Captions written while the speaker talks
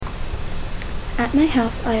At my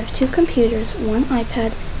house, I have 2 computers, 1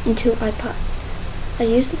 iPad, and 2 iPods. I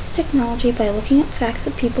use this technology by looking up facts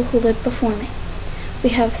of people who lived before me. We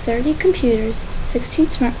have 30 computers, 16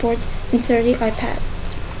 smartboards, and 30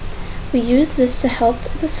 iPads. We use this to help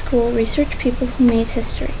the school research people who made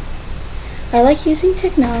history. I like using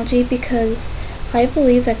technology because I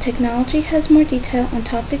believe that technology has more detail on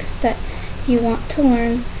topics that you want to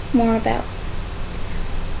learn more about.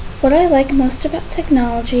 What I like most about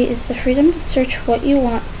technology is the freedom to search what you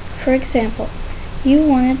want. For example, you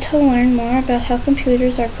wanted to learn more about how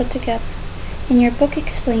computers are put together, and your book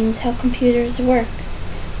explains how computers work.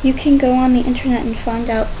 You can go on the internet and find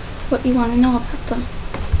out what you want to know about them.